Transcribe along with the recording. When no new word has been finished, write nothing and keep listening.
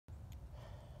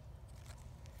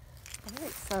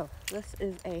Alright, so this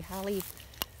is a Holly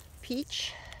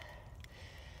peach.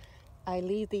 I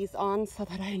leave these on so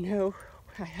that I know.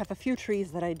 I have a few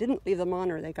trees that I didn't leave them on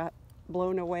or they got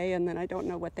blown away and then I don't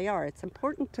know what they are. It's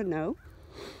important to know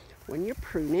when you're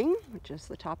pruning, which is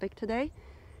the topic today,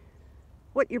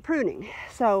 what you're pruning.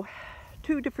 So,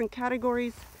 two different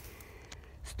categories.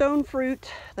 Stone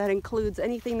fruit, that includes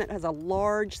anything that has a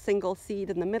large single seed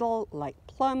in the middle, like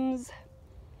plums,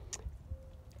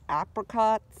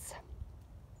 apricots,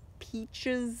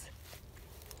 peaches.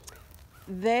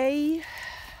 They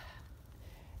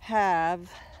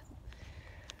have,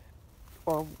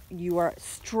 or you are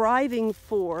striving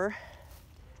for,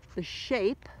 the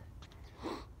shape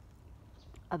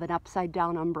of an upside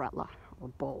down umbrella or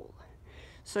bowl.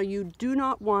 So you do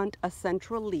not want a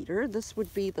central leader. This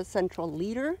would be the central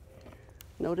leader.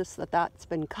 Notice that that's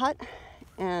been cut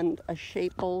and a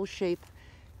bowl shape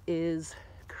is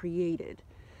created.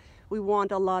 We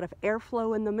want a lot of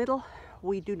airflow in the middle.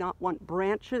 We do not want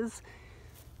branches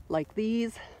like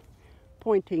these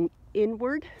pointing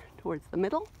inward towards the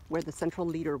middle where the central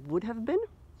leader would have been.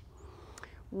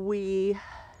 We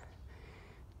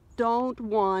don't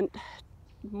want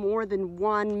more than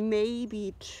one,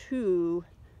 maybe two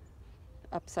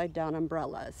upside down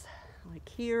umbrellas. Like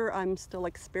here, I'm still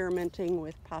experimenting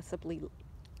with possibly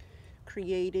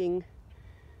creating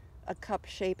a cup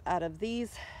shape out of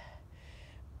these.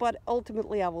 But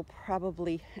ultimately, I will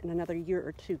probably, in another year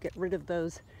or two, get rid of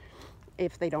those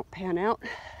if they don't pan out.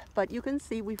 But you can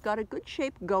see we've got a good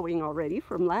shape going already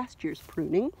from last year's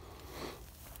pruning.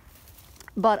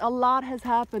 But a lot has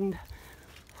happened.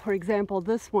 For example,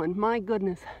 this one, my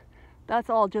goodness, that's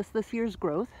all just this year's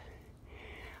growth.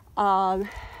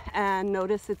 And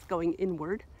notice it's going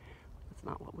inward. That's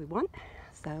not what we want.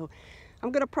 So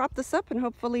I'm going to prop this up and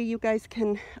hopefully you guys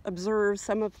can observe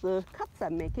some of the cuts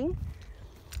I'm making.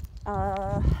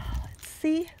 Let's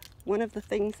see, one of the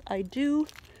things I do,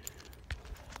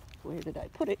 where did I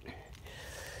put it?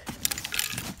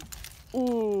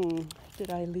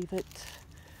 Did I leave it?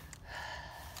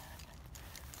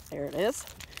 There it is.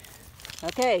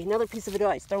 Okay, another piece of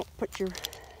advice, don't put your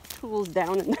tools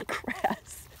down in the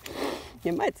grass.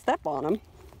 You might step on them,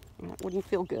 that wouldn't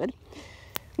feel good.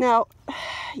 Now,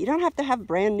 you don't have to have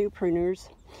brand new pruners.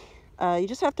 You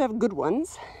just have to have good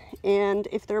ones. And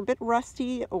if they're a bit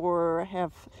rusty or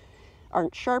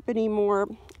aren't sharp anymore,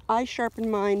 I sharpen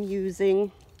mine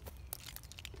using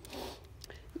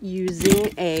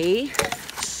a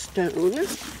stone.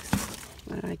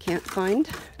 I can't find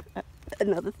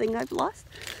another thing I've lost.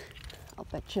 I'll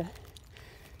bet you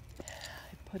I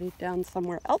put it down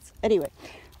somewhere else. Anyway,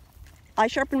 I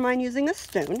sharpen mine using a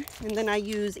stone, and then I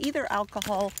use either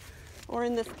alcohol, or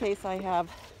in this case I have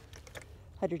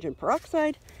hydrogen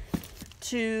peroxide,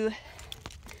 to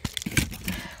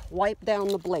wipe down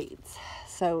the blades.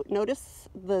 So notice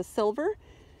the silver,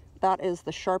 that is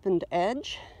the sharpened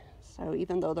edge. So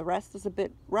even though the rest is a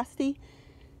bit rusty,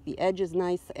 the edge is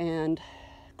nice and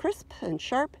crisp and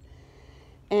sharp,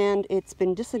 and it's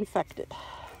been disinfected.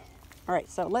 All right,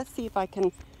 so let's see if I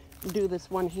can do this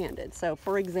one-handed. So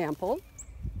for example,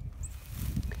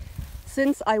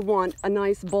 since I want a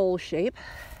nice bowl shape,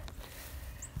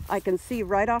 I can see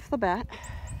right off the bat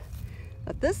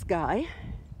that this guy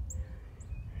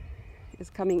is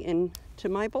coming into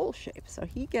my bowl shape. So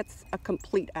he gets a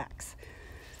complete axe.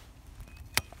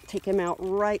 Take him out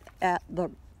right at the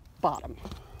bottom.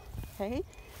 Okay.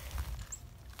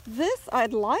 This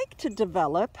I'd like to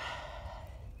develop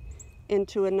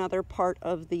into another part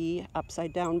of the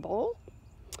upside down bowl.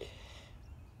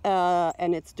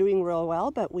 And it's doing real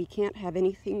well, but we can't have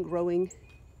anything growing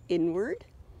inward.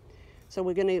 So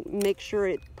we're going to make sure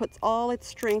it puts all its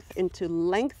strength into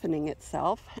lengthening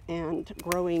itself and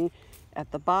growing at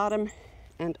the bottom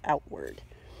and outward.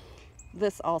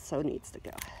 This also needs to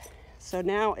go. So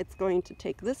now it's going to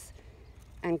take this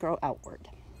and grow outward.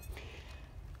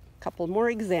 A couple more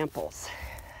examples.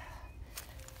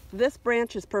 This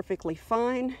branch is perfectly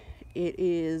fine. It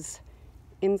is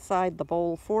inside the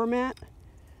bowl format.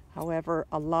 However,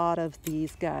 a lot of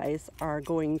these guys are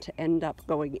going to end up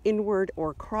going inward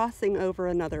or crossing over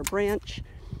another branch.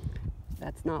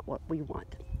 That's not what we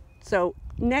want. So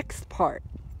next part,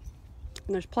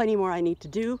 and there's plenty more I need to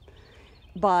do,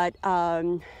 but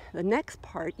the next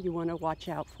part you want to watch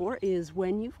out for is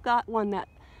when you've got one that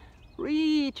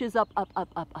reaches up, up, up,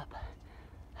 up, up.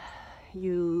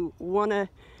 You want to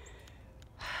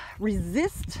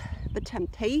resist the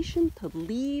temptation to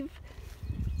leave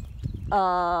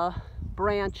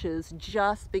branches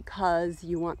just because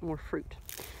you want more fruit.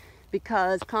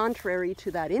 Because contrary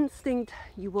to that instinct,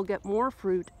 you will get more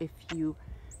fruit if you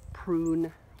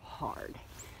prune hard.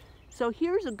 So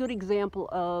here's a good example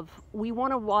of, we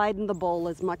want to widen the bowl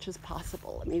as much as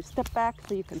possible. Let me step back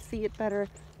so you can see it better.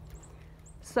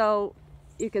 So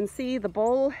you can see the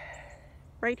bowl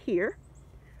right here.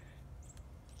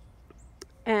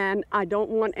 And I don't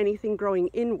want anything growing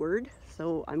inward,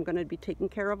 so I'm going to be taking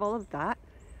care of all of that.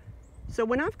 So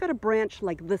when I've got a branch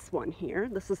like this one here,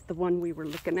 this is the one we were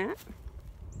looking at,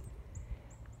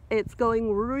 it's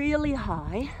going really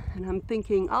high, and I'm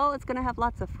thinking, oh, it's going to have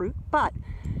lots of fruit, but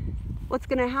what's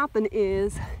going to happen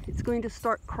is it's going to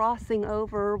start crossing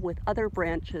over with other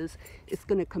branches. It's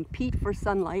going to compete for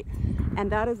sunlight, and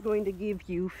that is going to give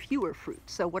you fewer fruit.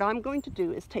 So what I'm going to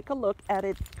do is take a look at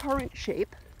its current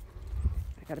shape.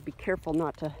 I got to be careful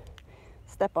not to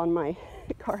step on my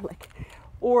garlic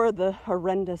or the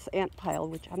horrendous ant pile,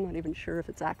 which I'm not even sure if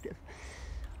it's active.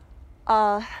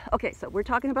 Okay, so we're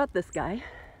talking about this guy.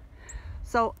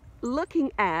 So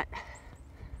looking at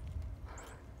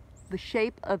the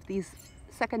shape of these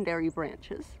secondary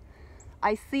branches,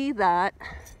 I see that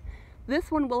this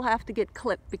one will have to get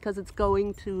clipped because it's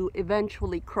going to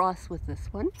eventually cross with this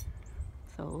one.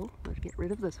 So let's get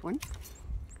rid of this one.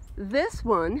 This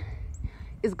one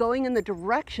is going in the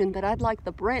direction that I'd like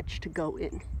the branch to go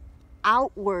in,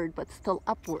 outward but still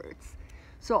upwards.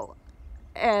 So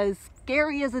as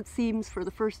scary as it seems for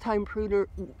the first time pruner,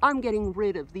 I'm getting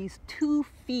rid of these 2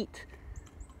 feet.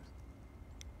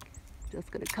 Just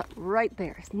going to cut right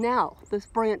there. Now this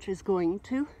branch is going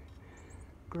to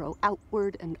grow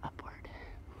outward and upward.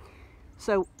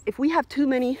 So if we have too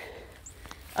many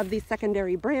of these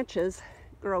secondary branches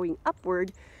growing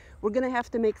upward, we're going to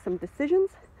have to make some decisions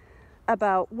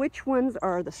about which ones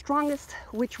are the strongest,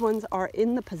 which ones are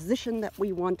in the position that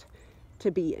we want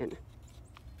to be in.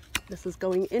 This is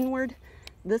going inward.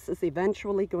 This is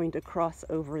eventually going to cross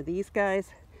over these guys.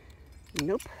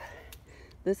 Nope.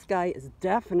 This guy is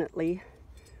definitely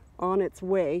on its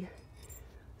way.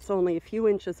 It's only a few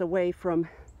inches away from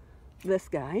this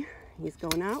guy. He's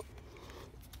going out.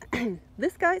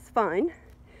 This guy's fine,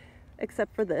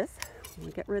 except for this.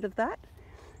 We'll get rid of that.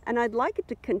 And I'd like it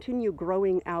to continue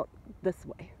growing out this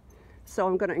way. So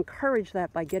I'm going to encourage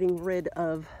that by getting rid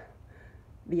of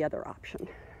the other option.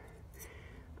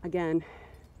 Again,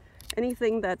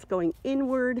 anything that's going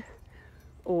inward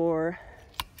or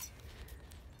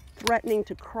threatening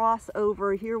to cross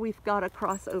over. Here we've got a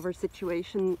crossover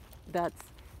situation that's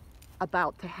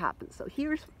about to happen. So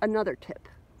here's another tip.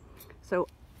 So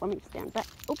let me stand back.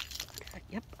 Oops,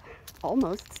 yep,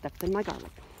 almost stepped in my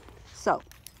garlic. So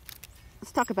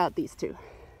let's talk about these two.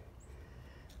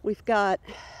 We've got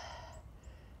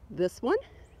this one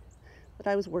that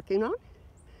I was working on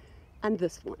and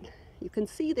this one. You can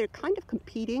see they're kind of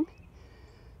competing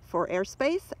for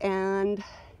airspace and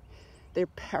they're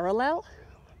parallel,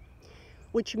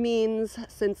 which means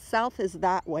since south is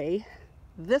that way,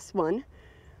 this one,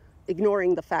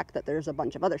 ignoring the fact that there's a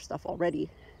bunch of other stuff already,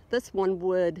 this one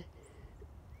would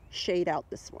shade out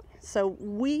this one. So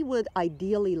we would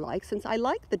ideally like, since I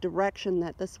like the direction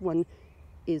that this one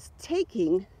is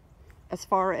taking, as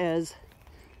far as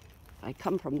if I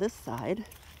come from this side,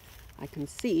 I can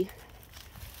see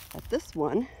that this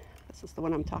one, this is the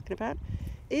one I'm talking about,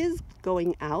 is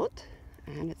going out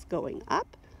and it's going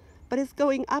up, but it's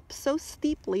going up so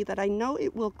steeply that I know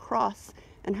it will cross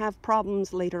and have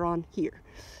problems later on here.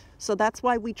 So that's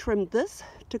why we trimmed this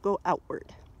to go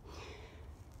outward.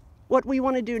 What we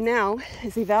want to do now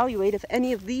is evaluate if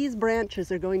any of these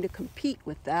branches are going to compete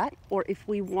with that, or if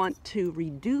we want to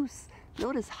reduce.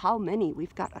 Notice how many,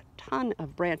 we've got a ton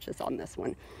of branches on this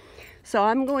one. So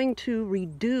I'm going to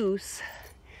reduce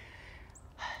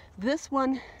this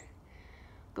one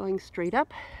going straight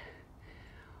up.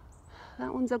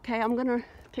 That one's okay. I'm gonna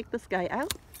take this guy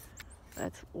out.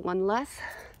 That's one less.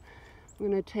 I'm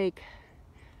gonna take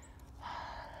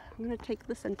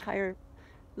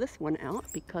this one out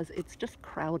because it's just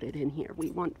crowded in here. We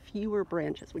want fewer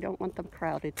branches. We don't want them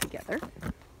crowded together.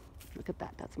 Look at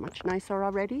that, that's much nicer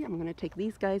already. I'm gonna take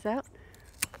these guys out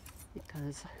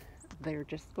because they're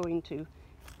just going to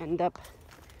end up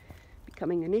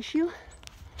becoming an issue.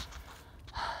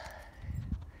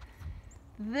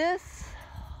 This,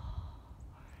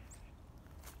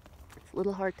 it's a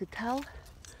little hard to tell.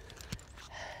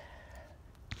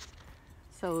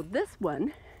 So this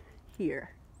one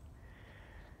here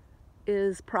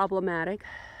is problematic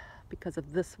because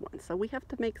of this one. So we have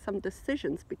to make some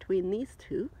decisions between these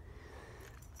two.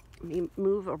 Let me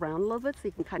move around a little bit so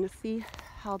you can kind of see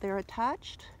how they're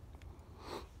attached.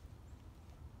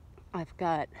 I've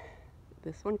got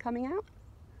this one coming out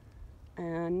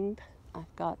and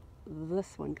I've got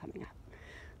this one coming up.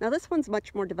 Now this one's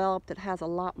much more developed. It has a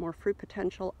lot more fruit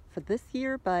potential for this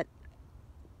year, but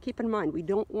keep in mind, we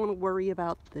don't want to worry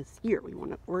about this year. We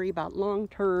want to worry about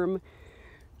long-term,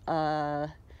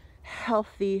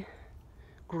 healthy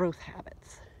growth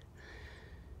habits.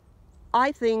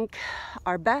 I think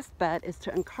our best bet is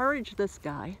to encourage this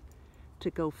guy to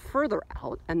go further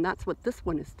out, and that's what this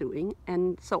one is doing.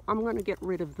 And so I'm going to get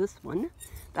rid of this one.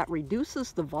 That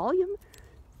reduces the volume,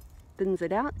 thins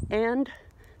it out, and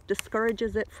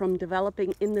discourages it from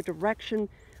developing in the direction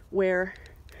where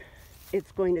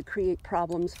it's going to create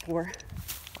problems for,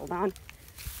 hold on,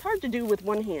 it's hard to do with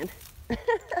one hand.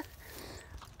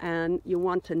 And you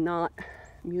want to not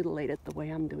mutilate it the way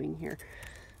I'm doing here.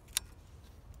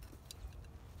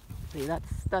 See,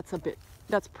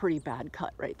 that's pretty bad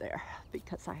cut right there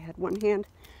because I had one hand.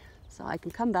 So I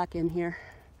can come back in here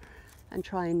and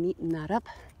try and neaten that up.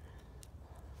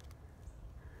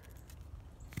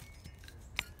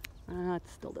 It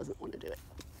still doesn't want to do it.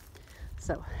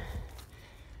 So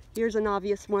here's an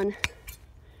obvious one.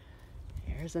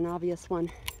 Here's an obvious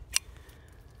one.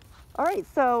 All right,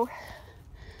 so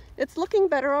it's looking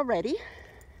better already.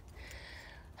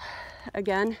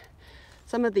 Again,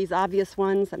 some of these obvious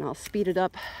ones, and I'll speed it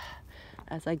up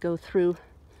as I go through.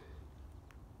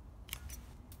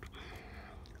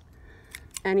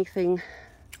 Anything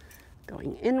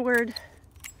going inward.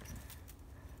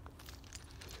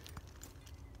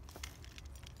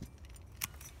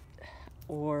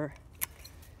 Or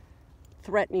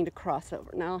threatening to cross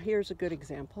over. Now here's a good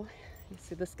example. You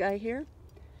see this guy here?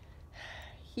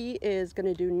 He is going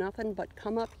to do nothing but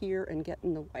come up here and get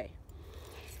in the way.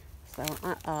 So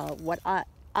what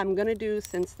I'm going to do,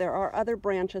 since there are other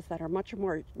branches that are much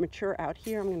more mature out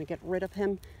here, I'm going to get rid of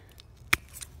him.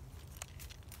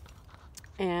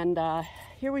 And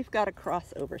here we've got a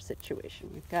crossover situation.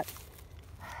 We've got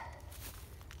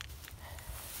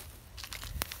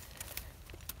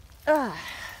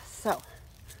so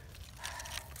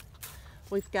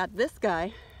we've got this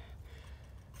guy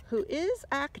who is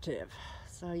active.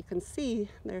 So you can see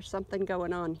there's something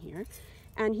going on here.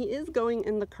 And he is going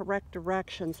in the correct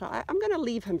direction. So I'm going to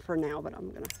leave him for now, but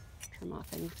I'm going to trim off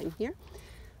anything here.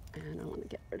 And I want to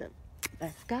get rid of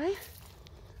this guy.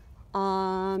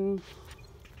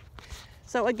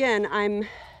 So again, I'm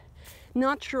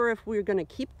not sure if we're going to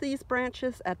keep these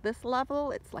branches at this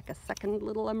level. It's like a second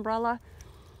little umbrella.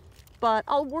 But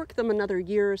I'll work them another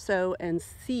year or so and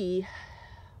see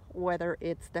whether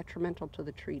it's detrimental to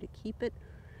the tree to keep it.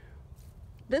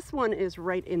 This one is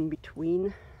right in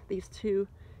between these two.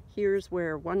 Here's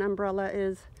where one umbrella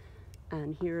is,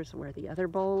 and here's where the other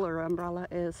bowl or umbrella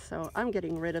is. So I'm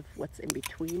getting rid of what's in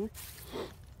between.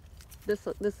 This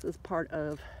is part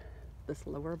of this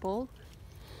lower bowl.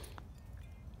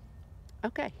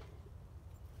 Okay,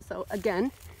 so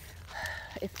again,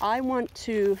 if I want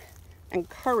to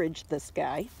encourage this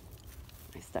guy,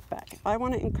 I step back. If I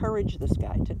want to encourage this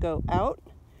guy to go out,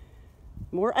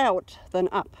 more out than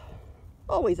up.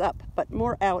 Always up, but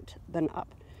more out than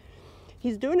up.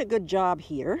 He's doing a good job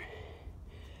here,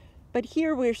 but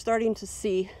here we're starting to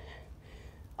see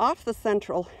off the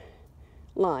central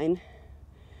line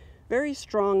very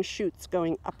strong shoots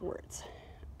going upwards.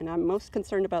 And I'm most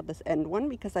concerned about this end one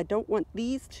because I don't want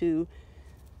these two,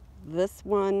 this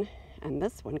one and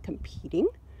this one, competing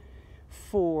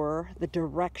for the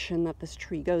direction that this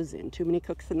tree goes in. Too many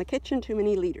cooks in the kitchen, too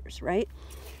many leaders, right?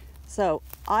 So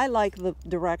I like the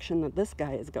direction that this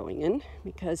guy is going in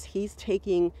because he's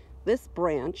taking this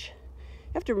branch.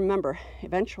 You have to remember,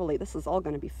 eventually this is all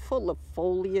going to be full of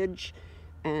foliage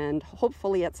and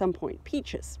hopefully at some point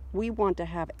peaches. We want to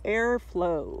have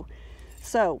airflow.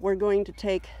 So we're going to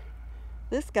take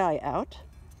this guy out,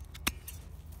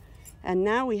 and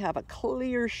now we have a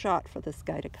clear shot for this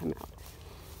guy to come out.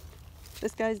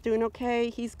 This guy's doing okay.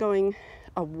 He's going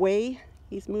away.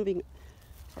 He's moving,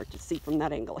 hard to see from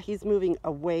that angle. He's moving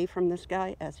away from this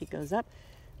guy as he goes up.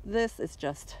 This is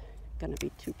just going to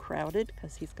be too crowded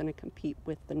because he's going to compete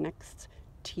with the next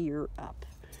tier up.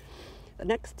 The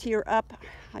next tier up,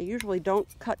 I usually don't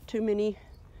cut too many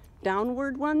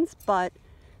downward ones, but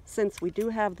since we do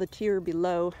have the tier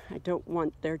below, I don't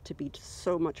want there to be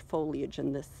so much foliage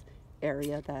in this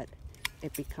area that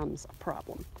it becomes a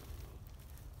problem.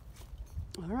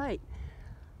 All right.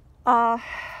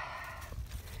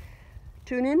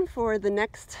 Tune in for the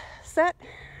next set.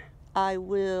 I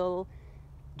will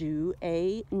do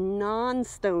a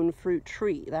non-stone fruit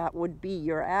tree. That would be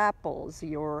your apples,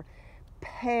 your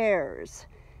pears,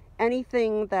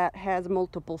 anything that has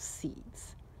multiple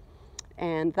seeds.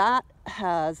 And that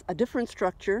has a different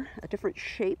structure, a different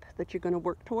shape that you're going to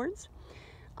work towards.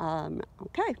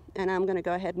 Okay, and I'm going to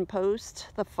go ahead and post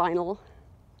the final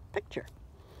picture.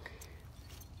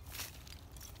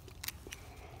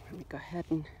 Let me go ahead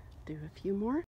and do a few more.